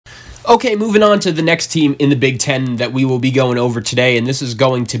Okay, moving on to the next team in the Big Ten that we will be going over today, and this is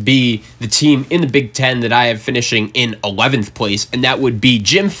going to be the team in the Big Ten that I have finishing in 11th place, and that would be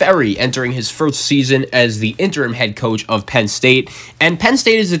Jim Ferry entering his first season as the interim head coach of Penn State. And Penn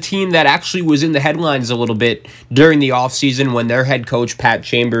State is a team that actually was in the headlines a little bit during the offseason when their head coach, Pat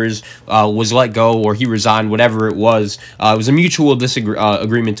Chambers, was let go or he resigned, whatever it was. It was a mutual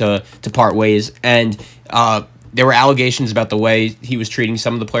agreement to part ways, and there were allegations about the way he was treating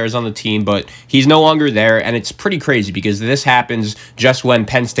some of the players on the team, but he's no longer there, and it's pretty crazy because this happens just when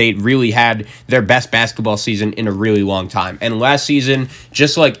Penn State really had their best basketball season in a really long time. And last season,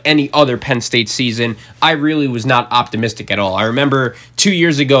 just like any other Penn State season, I really was not optimistic at all. I remember 2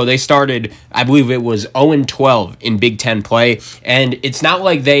 years ago, they started, I believe it was 0-12 in Big Ten play, and it's not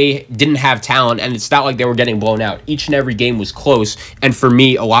like they didn't have talent, and it's not like they were getting blown out. Each and every game was close, and for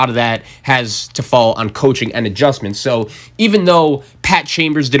me, a lot of that has to fall on coaching and adjustments. So even though Pat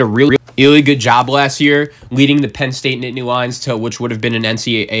Chambers did a really good job last year leading the Penn State Nittany Lions to which would have been an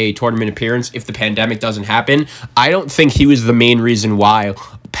NCAA tournament appearance if the pandemic doesn't happen, I don't think he was the main reason why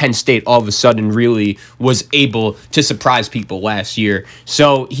Penn State all of a sudden really was able to surprise people last year.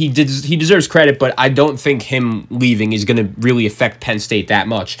 So he deserves credit, but I don't think him leaving is going to really affect Penn State that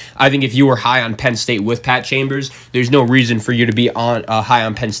much. I think if you were high on Penn State with Pat Chambers, there's no reason for you to be high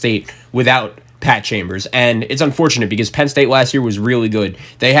on Penn State without Pat Chambers. And it's unfortunate because Penn State last year was really good.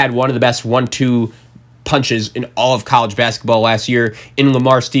 They had one of the best 1-2 punches in all of college basketball last year in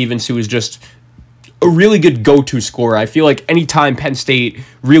Lamar Stevens, who was just a really good go-to scorer. I feel like anytime Penn State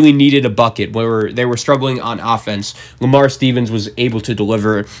really needed a bucket, where they were struggling on offense, Lamar Stevens was able to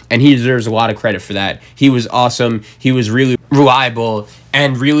deliver, and he deserves a lot of credit for that. He was awesome. He was really reliable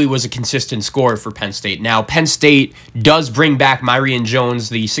and really was a consistent scorer for Penn State. Now, Penn State does bring back Myrion Jones,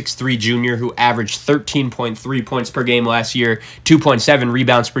 the 6'3 junior who averaged 13.3 points per game last year, 2.7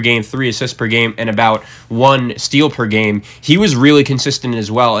 rebounds per game, 3 assists per game, and about 1 steal per game. He was really consistent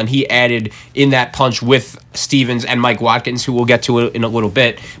as well, and he added in that punch with Stevens and Mike Watkins, who we'll get to in a little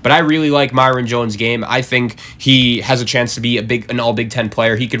bit. But I really like Myrion Jones' game. I think he has a chance to be an all-Big Ten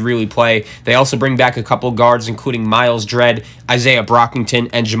player. He could really play. They also bring back a couple guards, including Miles Dredd, Isaiah Brockington,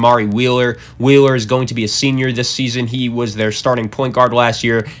 and Jamari Wheeler. Wheeler is going to be a senior this season. He was their starting point guard last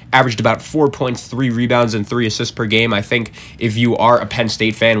year, averaged about 4.3 rebounds and 3 assists per game. I think if you are a Penn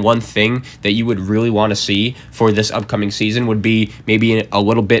State fan, one thing that you would really want to see for this upcoming season would be maybe a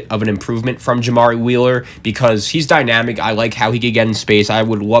little bit of an improvement from Jamari Wheeler because he's dynamic. I like how he could get in space. I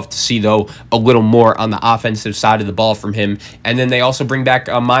would love to see, though, a little more on the offensive side of the ball from him. And then they also bring back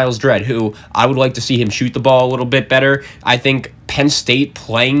Miles Dredd, who I would like to see him shoot the ball a little bit better. I think Penn State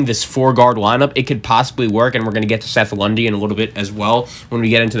playing this 4-guard lineup, it could possibly work, and we're going to get to Seth Lundy in a little bit as well when we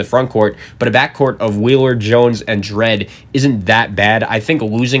get into the front court. But a backcourt of Wheeler, Jones, and Dredd isn't that bad. I think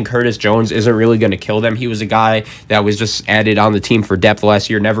losing Curtis Jones isn't really going to kill them. He was a guy that was just added on the team for depth last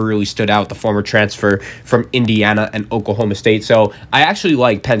year, never really stood out, the former transfer from Indiana and Oklahoma State. So I actually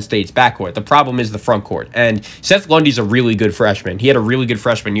like Penn State's backcourt. The problem is the front court. And Seth Lundy's a really good freshman. He had a really good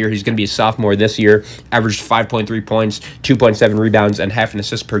freshman year. He's going to be a sophomore this year, averaged 5.3 points, 2.7 rebounds, and half an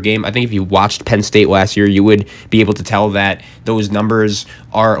assist per game. I think if you watched Penn State last year, you would be able to tell that those numbers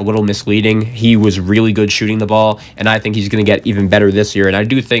are a little misleading. He was really good shooting the ball, and I think he's going to get even better this year. And I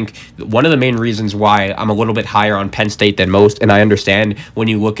do think one of the main reasons why I'm a little bit higher on Penn State than most, and I understand when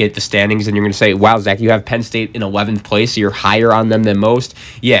you look at the standings and you're going to say, wow, Zach, you have Penn State in 11th place, so you're higher on them than most.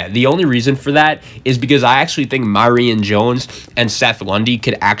 Yeah, the only reason for that is because I actually think Myrion Jones and Seth Lundy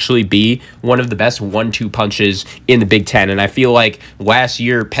could actually be one of the best 1-2 punches in the Big Ten. And I feel like last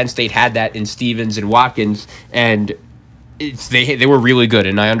year Penn State had that in Stevens and Watkins, and they were really good.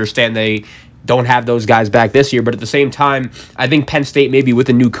 And I understand they don't have those guys back this year, but at the same time, I think Penn State, maybe with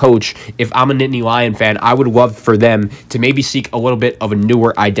a new coach, if I'm a Nittany Lion fan, I would love for them to maybe seek a little bit of a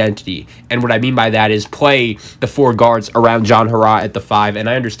newer identity. And what I mean by that is play the 4 guards around John Hurrah at the 5. And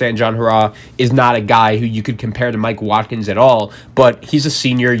I understand John Hurrah is not a guy who you could compare to Mike Watkins at all, but he's a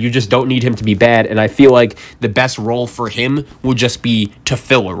senior. You just don't need him to be bad. And I feel like the best role for him would just be to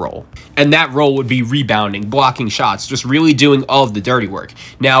fill a role. And that role would be rebounding, blocking shots, just really doing all of the dirty work.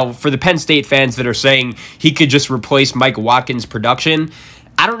 Now, for the Penn State fans that are saying he could just replace Mike Watkins' production,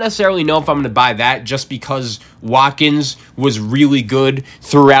 I don't necessarily know if I'm going to buy that just because Watkins was really good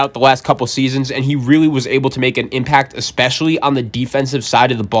throughout the last couple seasons, and he really was able to make an impact, especially on the defensive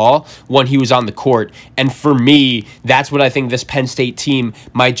side of the ball when he was on the court. And for me, that's what I think this Penn State team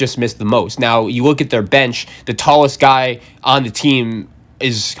might just miss the most. Now, you look at their bench, the tallest guy on the team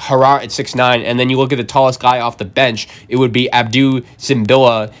is Harar at 6'9", and then you look at the tallest guy off the bench, it would be Abdu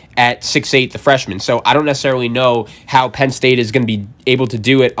Simbila at 6'8", the freshman. So I don't necessarily know how Penn State is going to be able to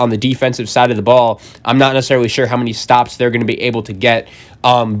do it on the defensive side of the ball. I'm not necessarily sure how many stops they're going to be able to get,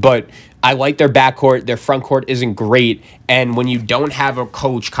 but I like their backcourt. Their front court isn't great. And when you don't have a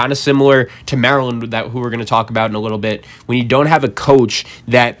coach, kind of similar to Maryland, who we're going to talk about in a little bit, when you don't have a coach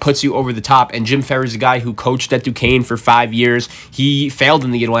that puts you over the top, and Jim Ferry's a guy who coached at Duquesne for 5 years. He failed in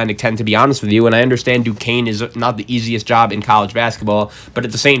the Atlantic 10, to be honest with you, and I understand Duquesne is not the easiest job in college basketball, but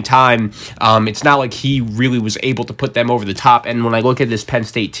at the same time, it's not like he really was able to put them over the top. And when I look at this Penn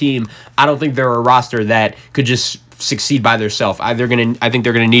State team, I don't think they're a roster that could just succeed by themselves. I think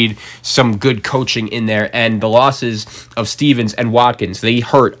they're gonna need some good coaching in there, and the losses of Stevens and Watkins, they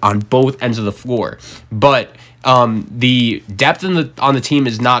hurt on both ends of the floor. But the depth on the team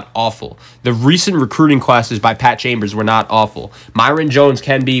is not awful. The recent recruiting classes by Pat Chambers were not awful. Myron Jones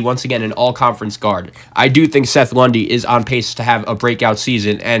can be, once again, an all-conference guard. I do think Seth Lundy is on pace to have a breakout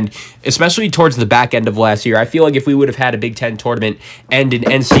season, and especially towards the back end of last year, I feel like if we would have had a Big Ten tournament and an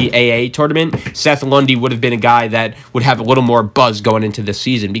NCAA tournament, Seth Lundy would have been a guy that would have a little more buzz going into this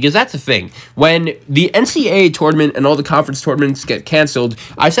season, because that's the thing. When the NCAA tournament and all the conference tournaments get canceled,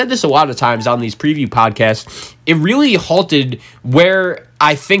 I've said this a lot of times on these preview podcasts, it really halted where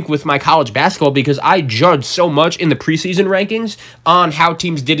I think with my college basketball, because I judge so much in the preseason rankings on how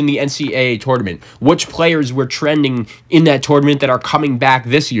teams did in the NCAA tournament, which players were trending in that tournament that are coming back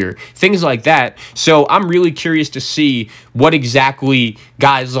this year, things like that. So I'm really curious to see what exactly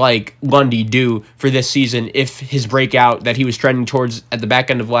guys like Lundy do for this season, if his breakout that he was trending towards at the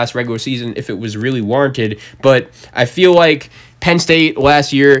back end of last regular season, if it was really warranted. But I feel like Penn State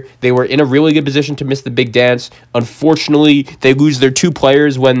last year, they were in a really good position to miss the big dance. Unfortunately, they lose their two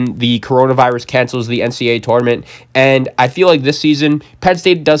players when the coronavirus cancels the NCAA tournament. And I feel like this season, Penn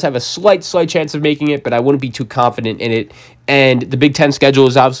State does have a slight chance of making it, but I wouldn't be too confident in it. And the Big Ten schedule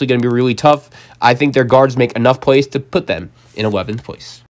is obviously going to be really tough. I think their guards make enough plays to put them in 11th place.